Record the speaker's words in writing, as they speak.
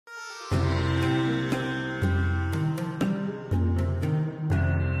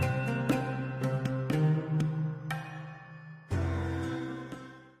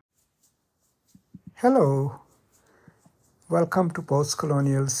Hello, welcome to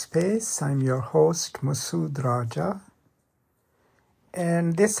Postcolonial Space. I'm your host, Masood Raja,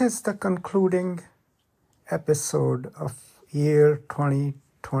 and this is the concluding episode of year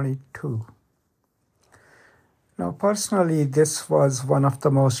 2022. Now, personally, this was one of the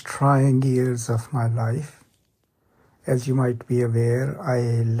most trying years of my life. As you might be aware,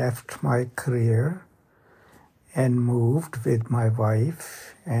 I left my career and moved with my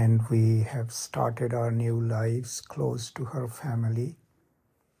wife, and we have started our new lives close to her family.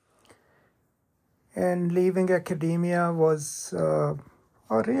 And leaving academia was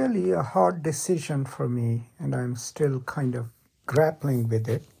really a hard decision for me, and I'm still kind of grappling with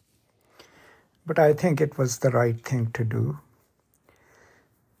it. But I think it was the right thing to do.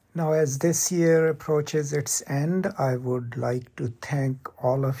 Now, as this year approaches its end, I would like to thank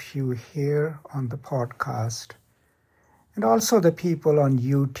all of you here on the podcast, and also the people on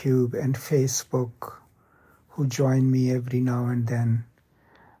YouTube and Facebook who join me every now and then.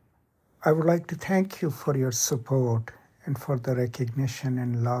 I would like to thank you for your support and for the recognition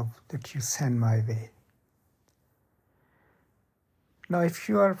and love that you send my way. Now, if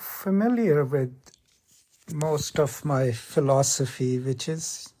you are familiar with most of my philosophy, which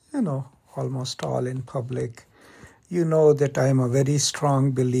is, almost all in public, you know that I'm a very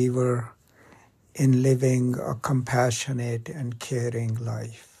strong believer in living a compassionate and caring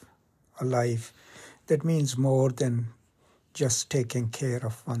life, a life that means more than just taking care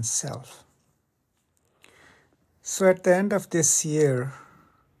of oneself. So at the end of this year,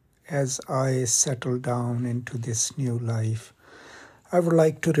 as I settle down into this new life, I would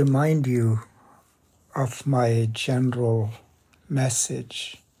like to remind you of my general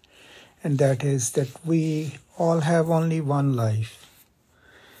message, and that is that we all have only one life.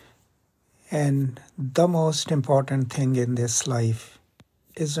 And the most important thing in this life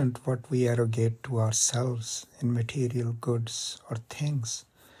isn't what we arrogate to ourselves in material goods or things,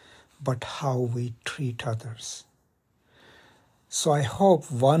 but how we treat others. So I hope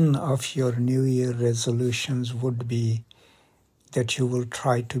one of your New Year resolutions would be that you will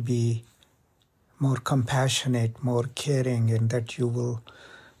try to be more compassionate, more caring, and that you will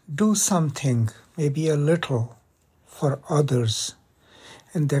do something, maybe a little, for others,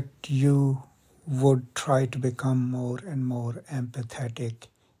 and that you would try to become more and more empathetic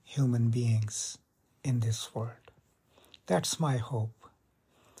human beings in this world. That's my hope.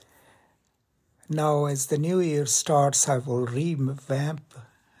 Now, as the new year starts, I will revamp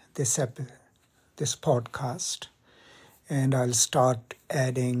this podcast, and I'll start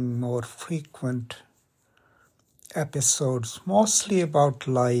adding more frequent episodes, mostly about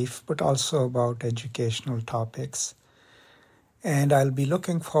life, but also about educational topics. And I'll be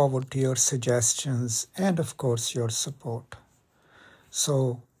looking forward to your suggestions and, of course, your support.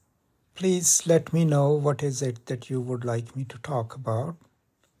 So please let me know what is it that you would like me to talk about,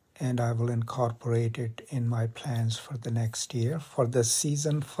 and I will incorporate it in my plans for the next year, for the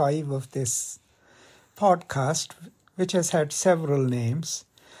season 5 of this podcast, which has had several names.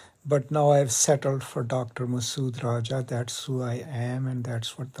 But now I've settled for Dr. Masood Raja. That's who I am, and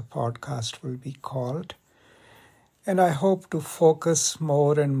that's what the podcast will be called. And I hope to focus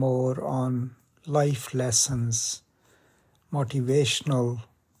more and more on life lessons, motivational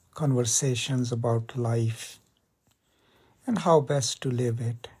conversations about life, and how best to live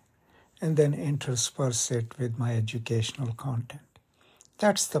it, and then intersperse it with my educational content.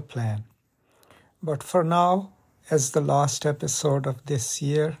 That's the plan. But for now, as the last episode of this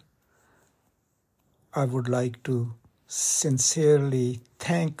year, I would like to sincerely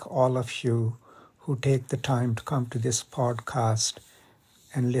thank all of you who take the time to come to this podcast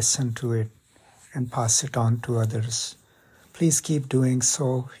and listen to it and pass it on to others. Please keep doing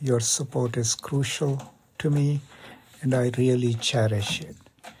so. Your support is crucial to me, and I really cherish it.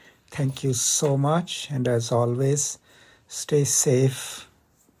 Thank you so much, and as always, stay safe,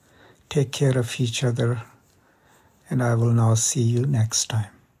 take care of each other, and I will now see you next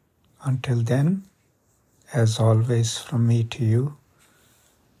time. Until then, as always, from me to you,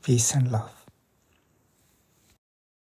 peace and love.